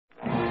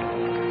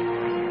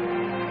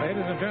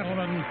ladies and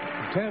gentlemen,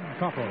 Ted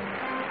Koppel.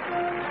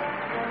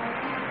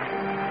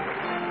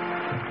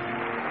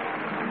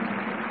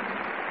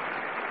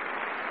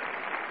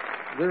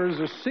 There is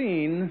a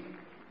scene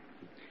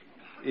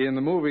in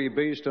the movie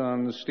based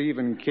on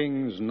Stephen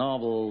King's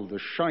novel, The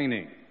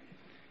Shining,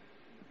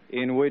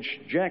 in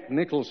which Jack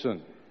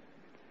Nicholson,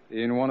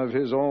 in one of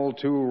his all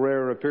too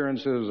rare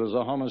appearances as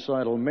a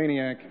homicidal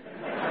maniac,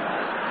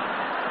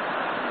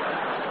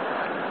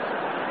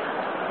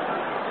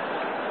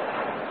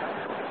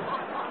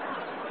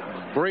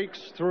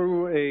 breaks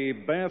through a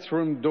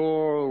bathroom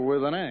door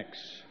with an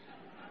axe.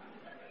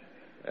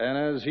 And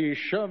as he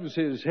shoves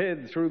his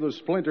head through the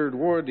splintered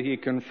wood, he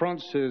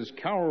confronts his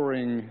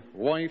cowering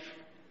wife,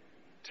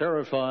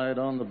 terrified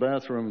on the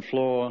bathroom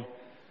floor,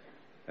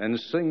 and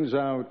sings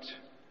out,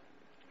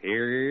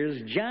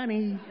 "Here's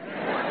Johnny."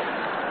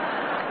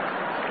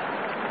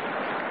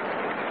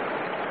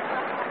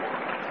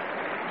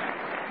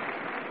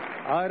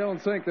 I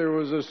don't think there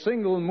was a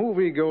single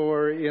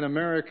moviegoer in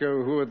America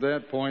who at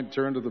that point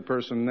turned to the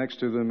person next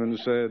to them and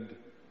said,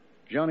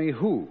 "Johnny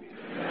who?"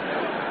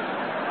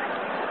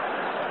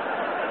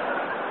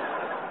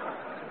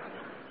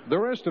 The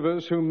rest of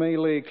us who may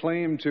lay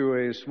claim to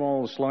a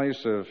small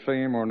slice of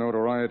fame or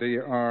notoriety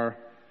are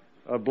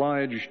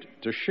obliged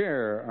to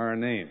share our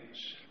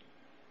names.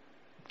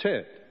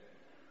 Ted.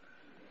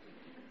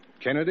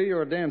 Kennedy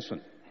or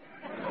Danson?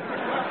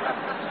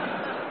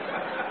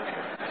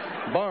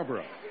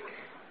 Barbara.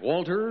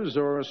 Walters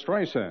or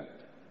Streisand?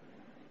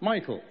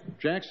 Michael,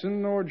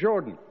 Jackson or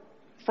Jordan?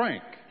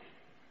 Frank.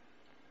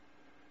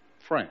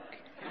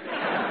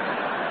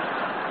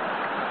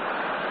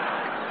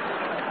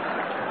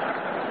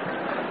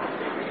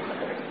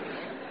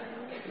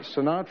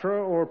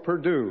 Sinatra or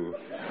Purdue?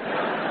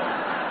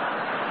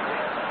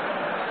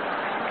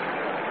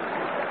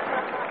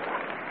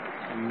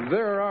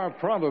 There are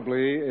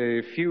probably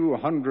a few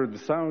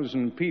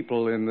 100,000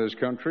 people in this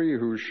country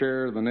who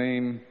share the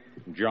name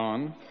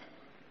John,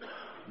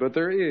 but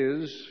there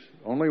is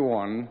only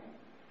one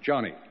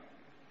Johnny.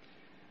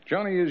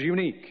 Johnny is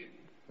unique,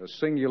 a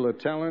singular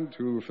talent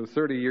who for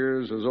 30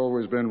 years has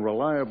always been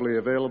reliably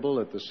available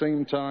at the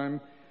same time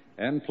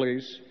and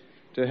place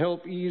to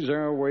help ease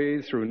our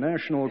way through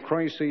national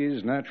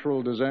crises,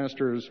 natural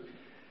disasters,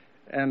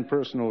 and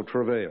personal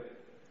travail.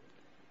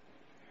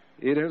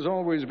 It has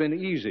always been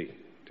easy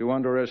to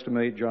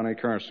underestimate Johnny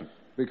Carson,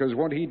 because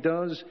what he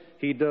does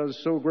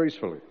so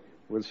gracefully,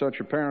 with such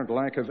apparent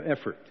lack of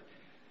effort.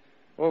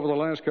 Over the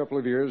last couple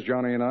of years,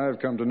 Johnny and I have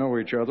come to know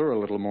each other a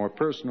little more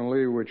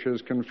personally, which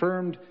has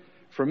confirmed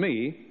for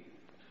me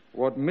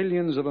what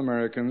millions of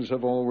Americans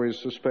have always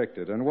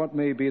suspected, and what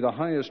may be the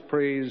highest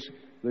praise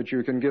that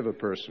you can give a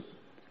person.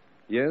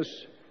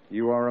 Yes,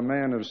 you are a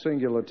man of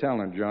singular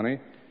talent, Johnny,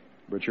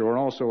 but you are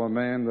also a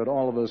man that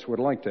all of us would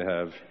like to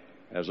have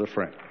as a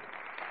friend.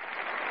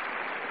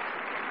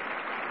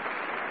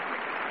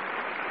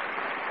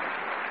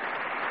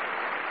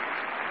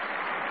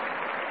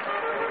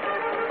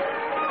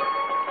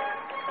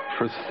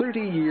 For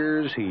 30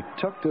 years, he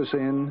tucked us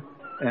in,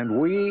 and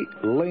we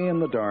lay in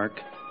the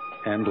dark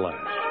and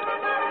laughed.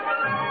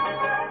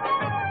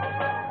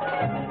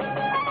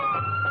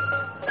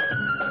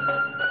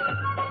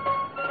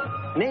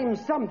 Name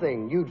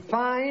something you'd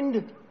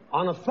find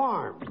on a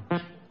farm.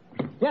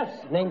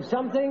 Yes, name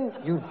something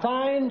you'd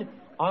find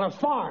on a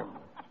farm.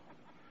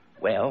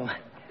 Well.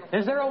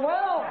 Is there a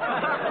well?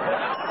 There's a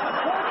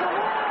well!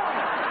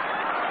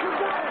 You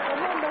got it.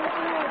 Remember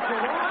one answer,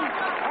 Ron.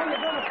 I'm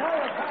going to play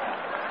it.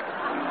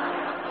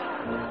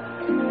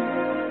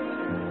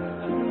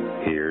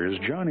 Here's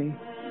Johnny.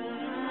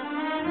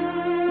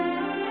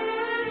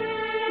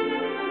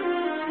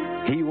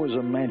 He was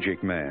a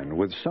magic man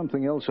with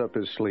something else up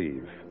his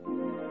sleeve.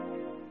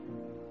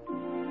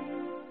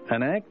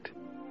 An act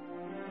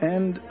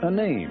and a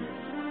name.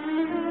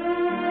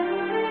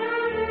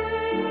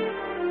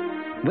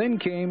 Then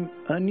came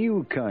a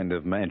new kind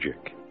of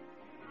magic.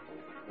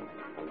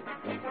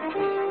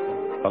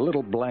 A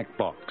little black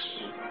box.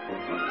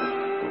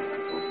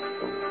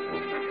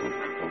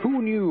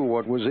 Who knew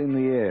what was in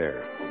the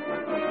air?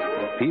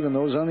 Even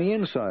those on the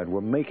inside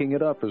were making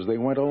it up as they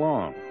went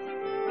along.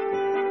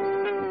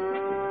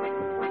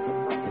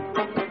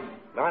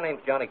 My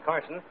name's Johnny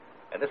Carson,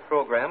 and this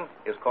program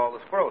is called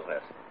The Squirrel's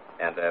Nest.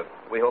 And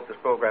we hope this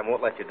program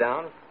won't let you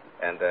down,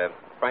 and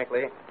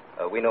frankly,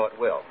 we know it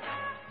will.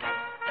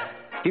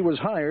 He was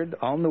hired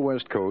on the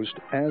West Coast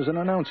as an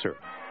announcer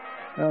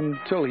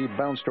until he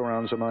bounced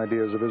around some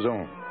ideas of his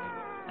own.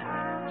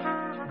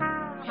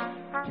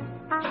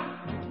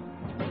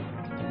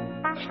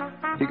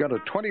 He got a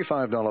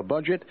 $25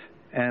 budget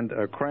and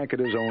a crack at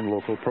his own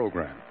local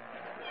program.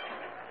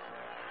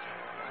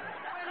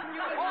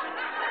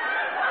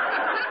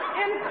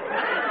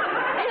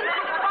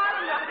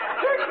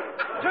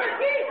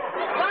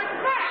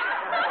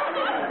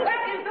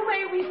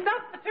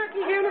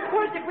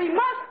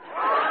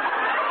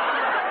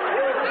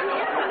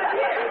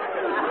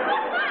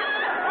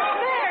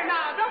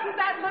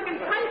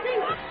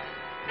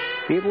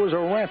 It was a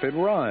rapid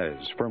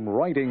rise from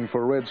writing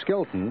for Red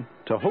Skelton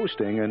to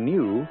hosting a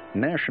new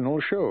national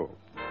show.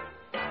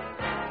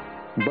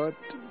 But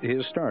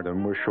his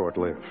stardom was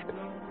short-lived.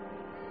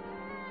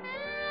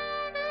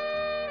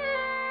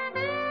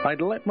 I'd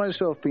let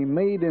myself be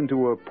made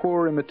into a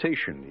poor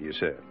imitation, he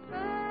said.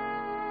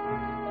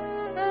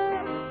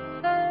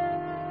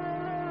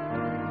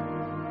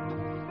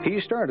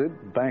 He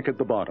started back at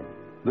the bottom,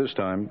 this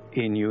time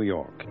in New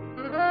York.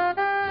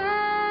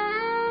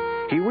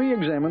 He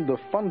re-examined the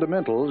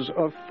fundamentals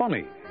of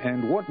funny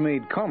and what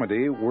made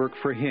comedy work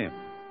for him.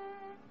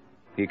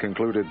 He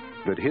concluded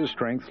that his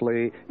strength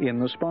lay in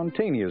the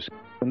spontaneous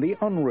and the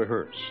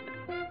unrehearsed.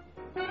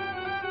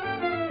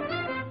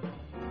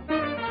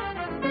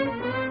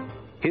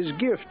 His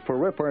gift for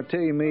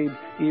repartee made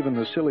even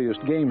the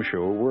silliest game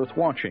show worth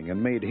watching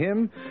and made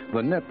him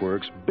the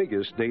network's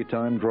biggest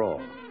daytime draw.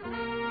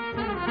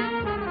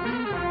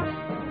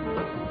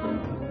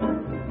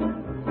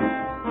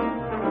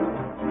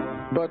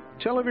 But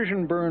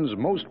television burns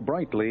most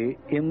brightly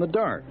in the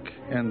dark,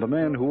 and the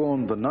man who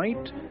owned the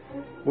night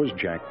was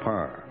Jack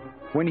Paar.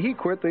 When he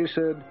quit, they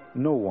said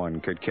no one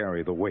could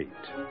carry the weight.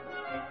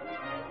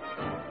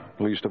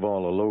 Least of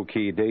all a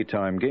low-key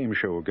daytime game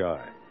show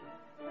guy.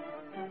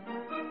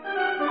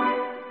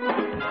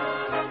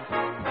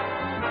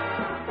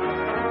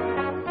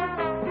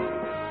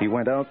 He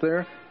went out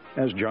there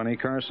as Johnny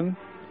Carson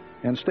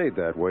and stayed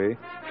that way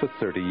for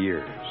 30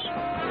 years.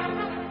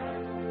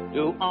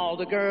 To all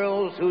the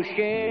girls who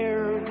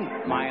shared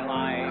my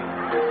life,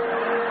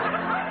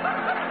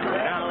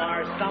 now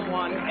are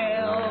someone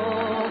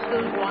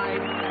else's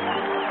wife.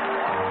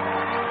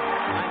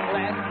 I'm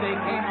glad they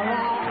came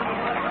along.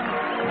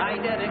 I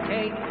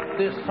dedicate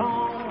this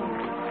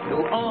song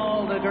to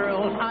all the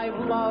girls I've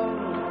loved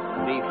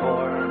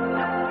before.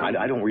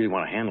 I don't really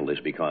want to handle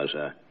this because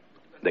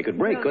they could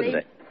break, couldn't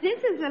they?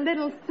 This is a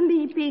little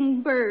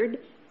sleeping bird.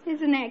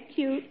 Isn't that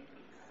cute?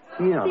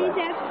 Yeah. See,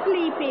 that's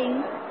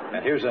sleeping.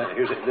 And this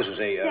is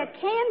a... A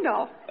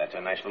candle. That's a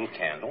nice little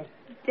candle.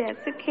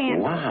 That's a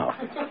candle. Wow.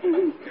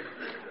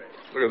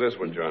 Look at this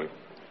one, Johnny.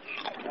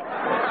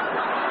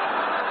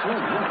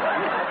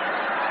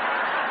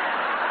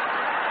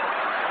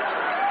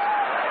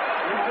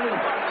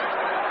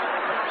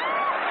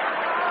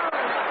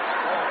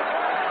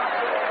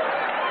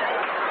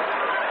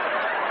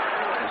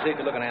 See if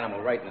you look an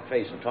animal right in the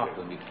face and talk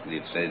to them,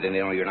 you'd say, then they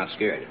know you're not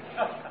scared.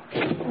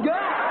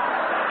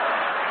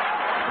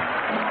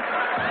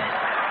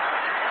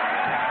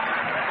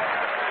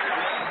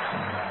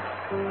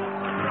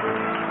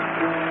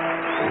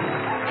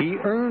 He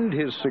earned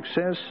his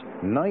success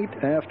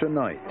night after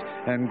night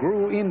and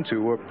grew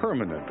into a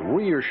permanent,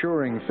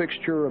 reassuring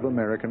fixture of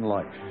American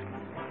life.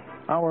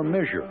 Our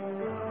measure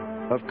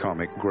of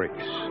comic grace.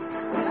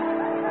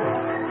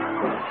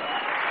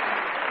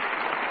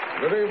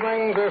 Good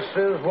evening, this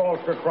is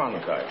Walter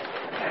Cronkite.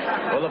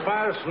 For the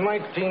past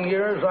 19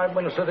 years, I've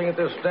been sitting at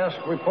this desk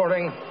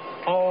reporting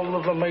all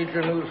of the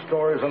major news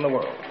stories in the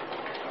world.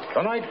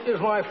 Tonight is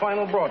my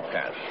final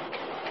broadcast,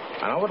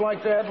 and I would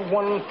like to add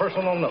one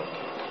personal note.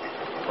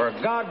 For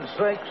God's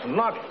sakes,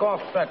 knock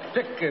off that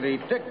tickety,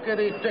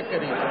 tickety,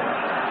 tickety.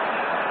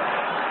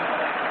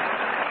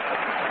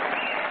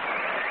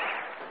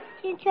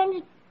 You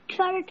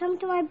trying to come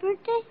to my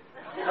birthday?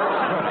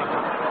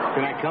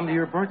 Can I come to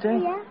your birthday?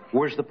 Yeah.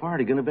 Where's the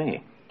party going to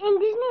be? In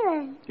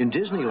Disneyland. In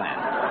Disneyland.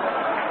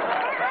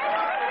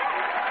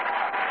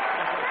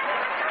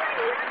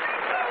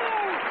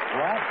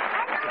 What?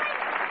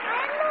 I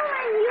know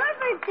when your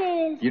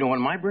birthday is. You know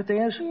when my birthday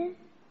is? Yes.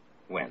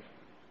 When?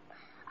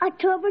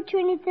 October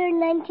 23rd,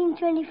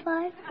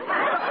 1925.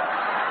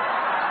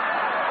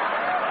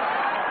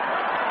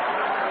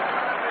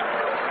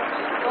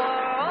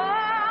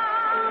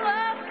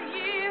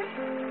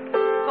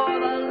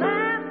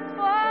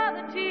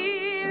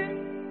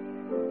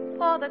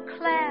 The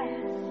class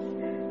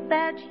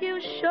that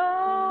you showed.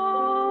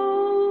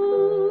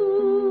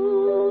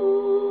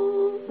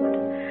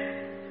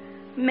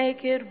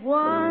 Make it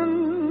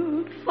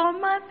one for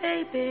my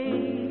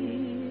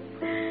baby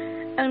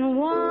and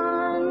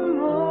one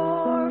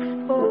more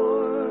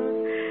for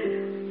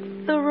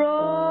the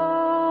road.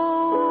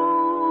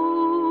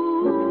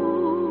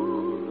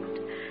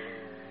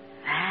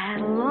 That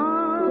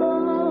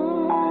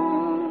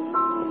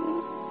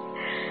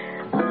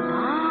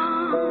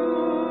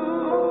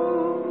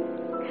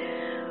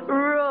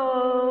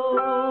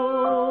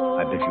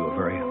I bid you a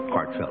very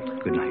heartfelt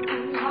good night.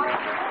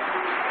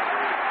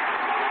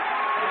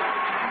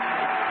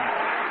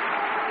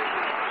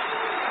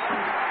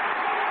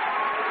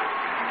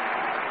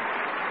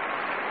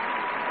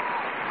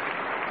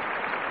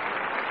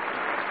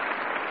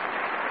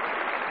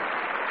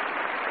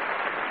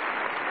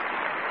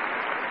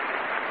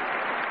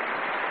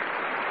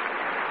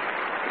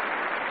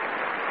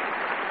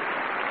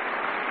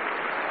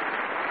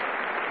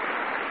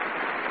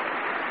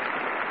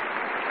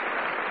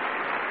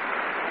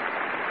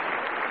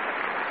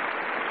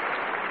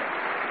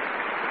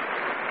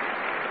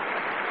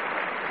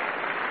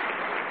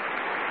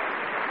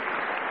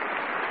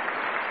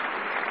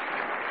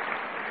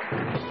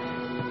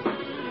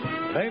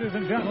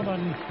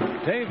 gentlemen,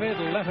 David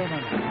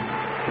Letterman.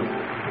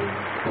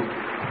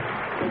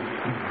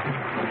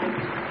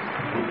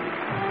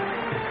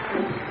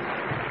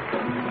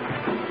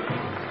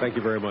 Thank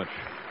you very much.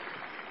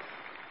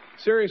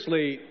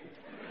 Seriously,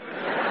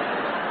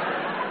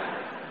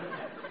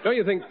 don't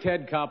you think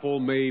Ted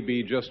Koppel may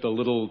be just a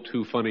little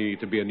too funny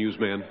to be a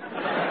newsman?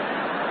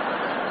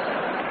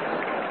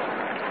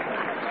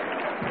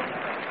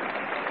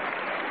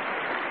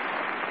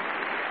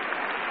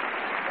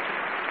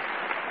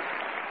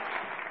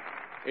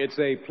 It's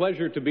a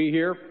pleasure to be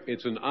here.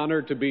 It's an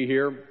honor to be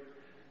here.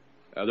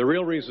 The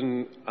real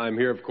reason I'm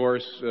here, of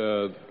course,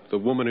 the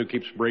woman who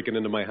keeps breaking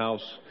into my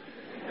house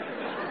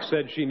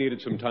said she needed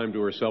some time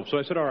to herself. So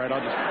I said, all right, I'll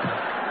just...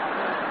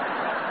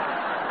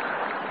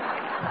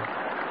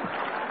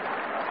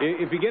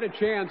 If you get a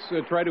chance,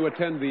 try to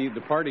attend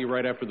the party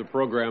right after the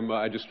program.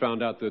 I just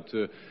found out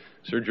that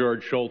Sir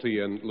George Schulte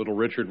and Little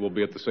Richard will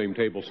be at the same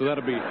table. So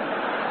that'll be...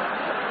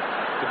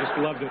 I just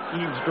love to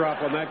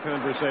eavesdrop on that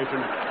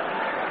conversation.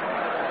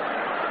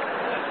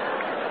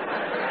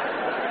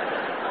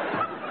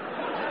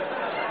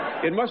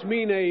 It must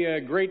mean a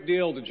great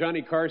deal to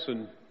Johnny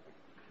Carson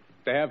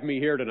to have me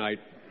here tonight.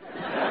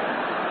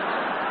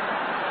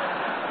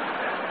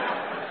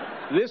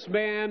 This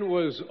man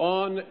was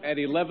on at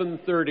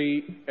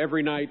 11:30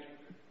 every night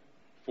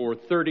for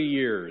 30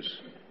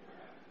 years.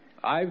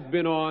 I've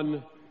been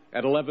on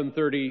at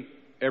 11:30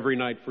 every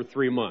night for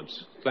 3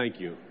 months. Thank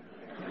you.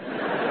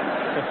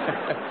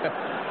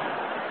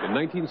 In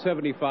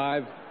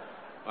 1975,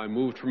 I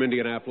moved from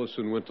Indianapolis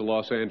and went to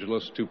Los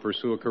Angeles to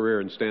pursue a career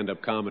in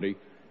stand-up comedy.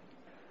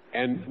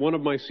 And one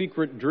of my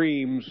secret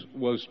dreams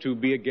was to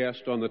be a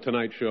guest on The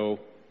Tonight Show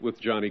with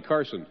Johnny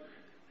Carson.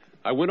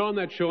 I went on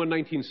that show in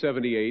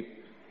 1978,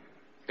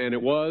 and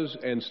it was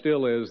and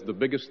still is the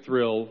biggest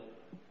thrill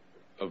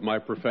of my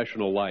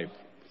professional life.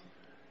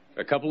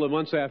 A couple of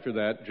months after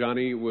that,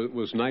 Johnny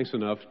was nice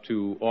enough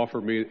to offer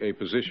me a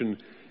position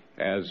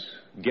as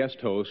guest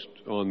host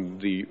on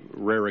the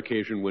rare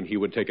occasion when he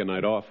would take a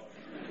night off.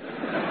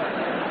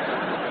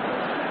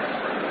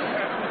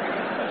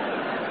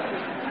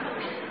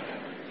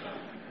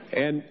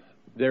 And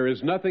there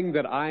is nothing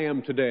that I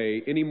am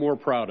today any more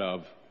proud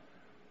of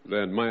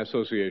than my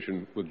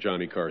association with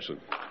Johnny Carson.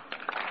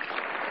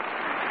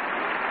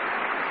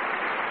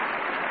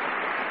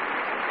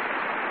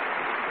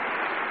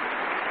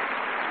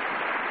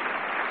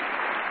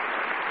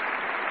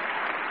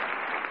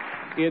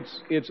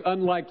 It's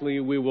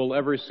unlikely we will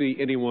ever see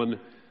anyone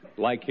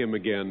like him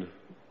again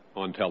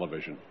on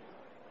television.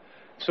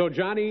 So,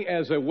 Johnny,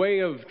 as a way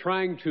of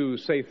trying to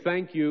say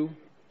thank you,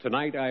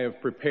 tonight I have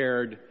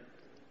prepared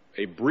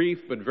a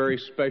brief but very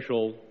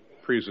special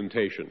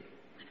presentation.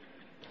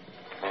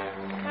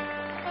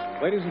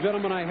 Ladies and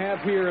gentlemen, I have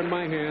here in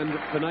my hand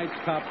tonight's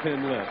top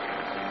 10 list.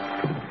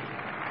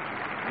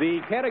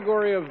 The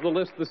category of the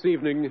list this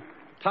evening,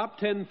 top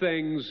 10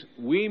 things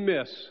we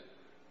miss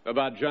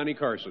about Johnny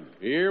Carson.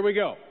 Here we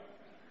go.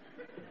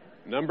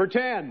 Number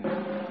 10,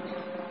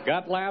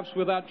 got laughs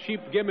without cheap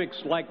gimmicks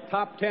like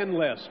top 10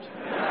 list.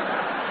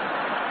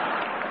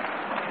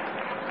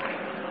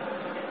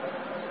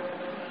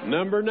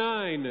 Number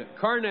 9,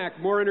 Karnak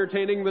more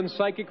entertaining than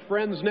Psychic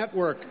Friends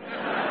Network.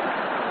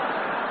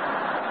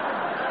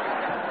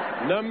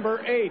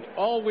 Number 8,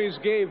 always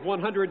gave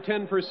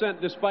 110%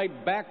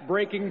 despite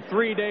back-breaking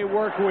 3-day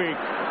work week.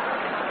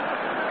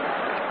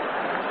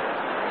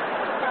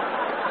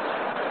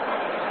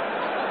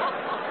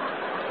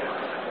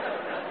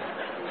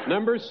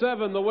 Number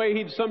 7, the way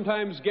he'd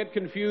sometimes get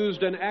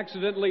confused and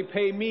accidentally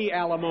pay me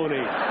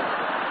alimony.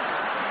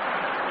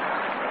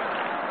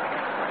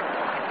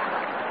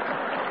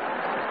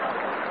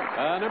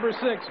 Number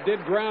 6, did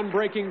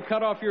groundbreaking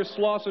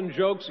cut-off-your-Slauson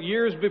jokes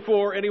years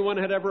before anyone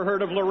had ever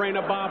heard of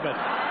Lorena Bobbitt.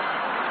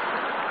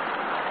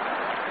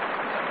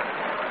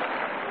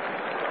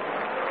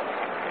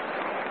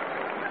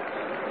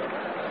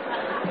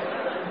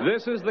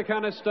 This is the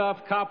kind of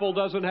stuff Koppel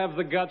doesn't have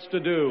the guts to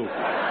do.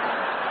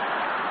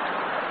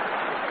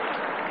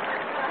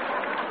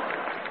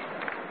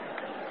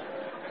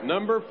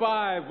 Number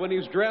 5, when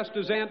he's dressed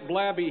as Aunt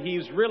Blabby,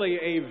 he's really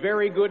a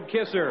very good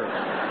kisser.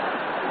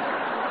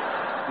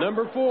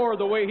 Number 4,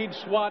 the way he'd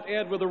swat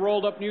Ed with a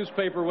rolled-up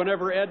newspaper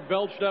whenever Ed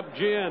belched up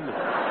gin.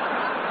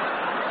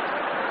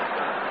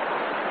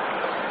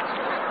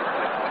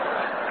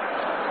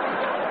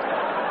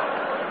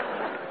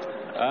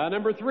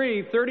 Number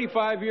 3,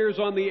 35 years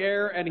on the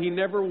air, and he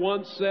never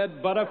once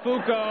said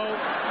 "Buttafuoco."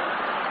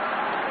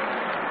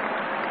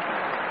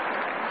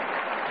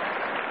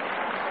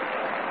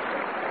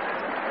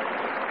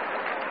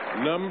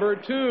 Number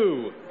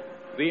 2,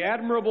 the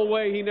admirable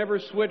way he never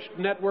switched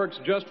networks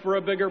just for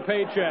a bigger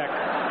paycheck.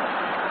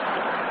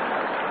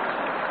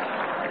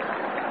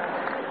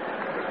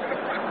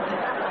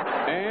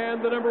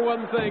 And the number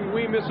 1 thing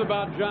we miss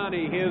about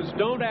Johnny, his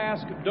don't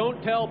ask,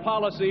 don't tell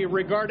policy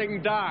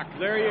regarding Doc.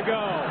 There you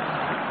go.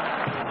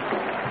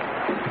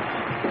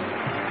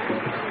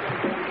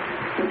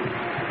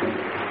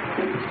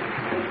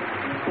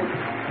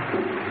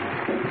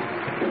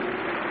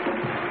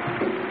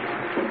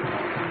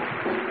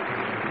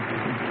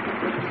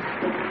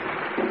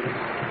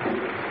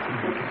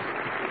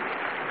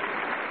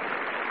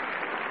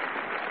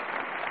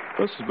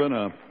 This has been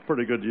a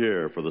pretty good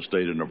year for the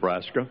state of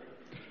Nebraska.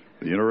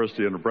 The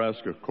University of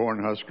Nebraska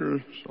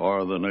Cornhuskers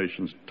are the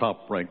nation's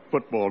top-ranked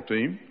football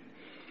team,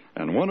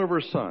 and one of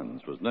her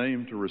sons was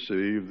named to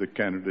receive the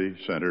Kennedy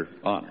Center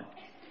honor.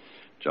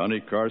 Johnny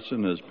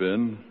Carson has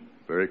been,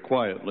 very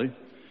quietly,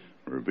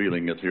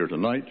 revealing it here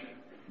tonight,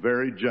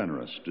 very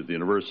generous to the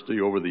university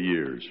over the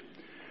years.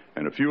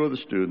 And a few of the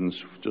students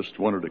just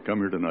wanted to come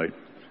here tonight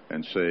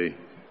and say,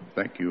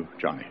 thank you,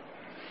 Johnny.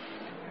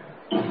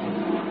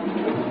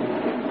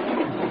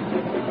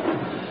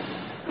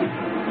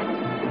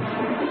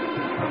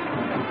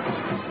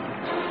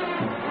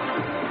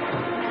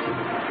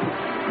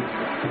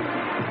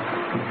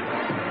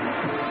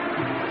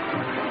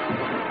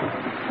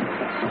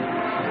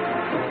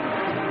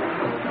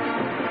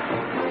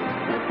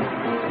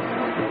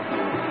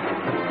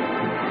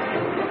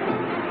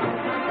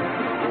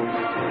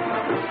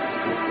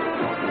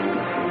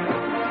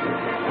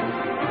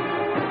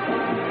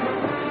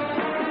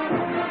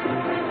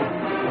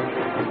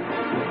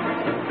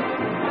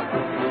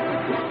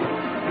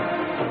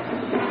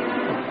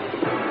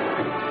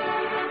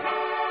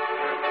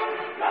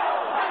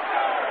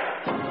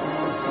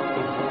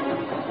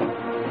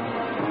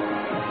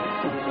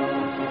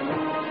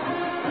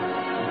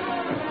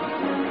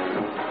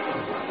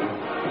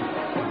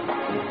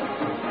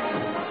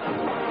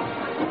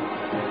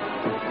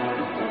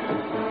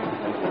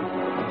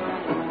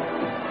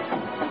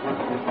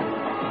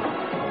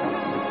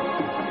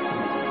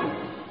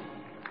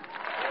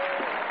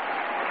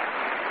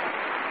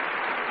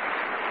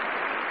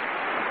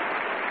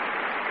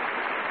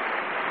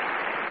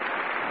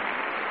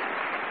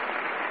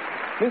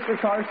 Mr.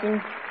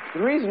 Carson,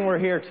 the reason we're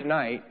here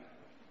tonight,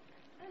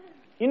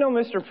 you know,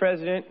 Mr.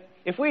 President,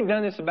 if we'd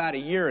done this about a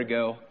year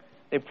ago,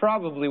 they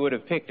probably would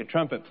have picked a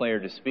trumpet player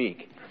to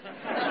speak.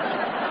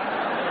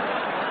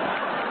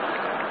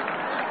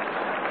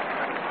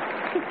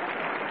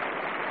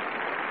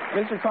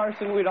 Mr.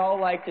 Carson, we'd all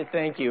like to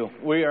thank you.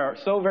 We are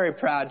so very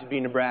proud to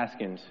be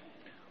Nebraskans.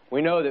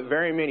 We know that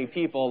very many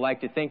people like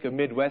to think of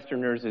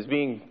Midwesterners as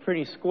being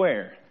pretty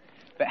square.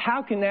 But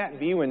how can that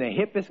be when the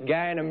hippest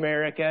guy in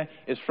America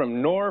is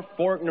from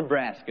Norfolk,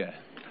 Nebraska?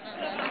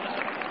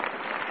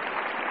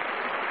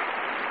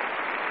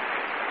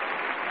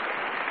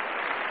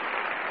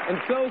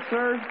 And so,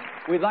 sir,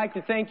 we'd like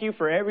to thank you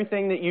for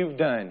everything that you've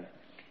done.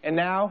 And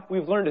now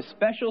we've learned a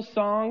special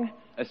song,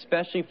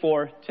 especially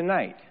for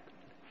tonight,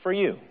 for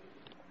you.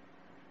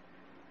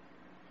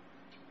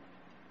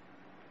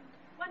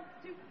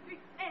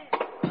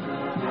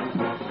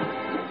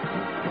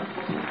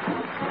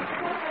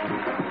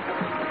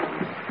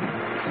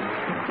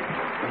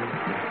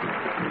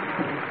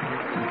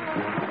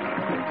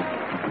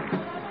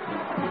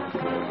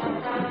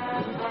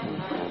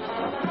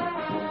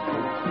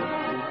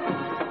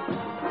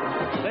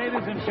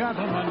 Ladies and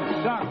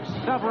gentlemen, Doc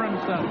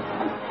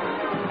Severinsen.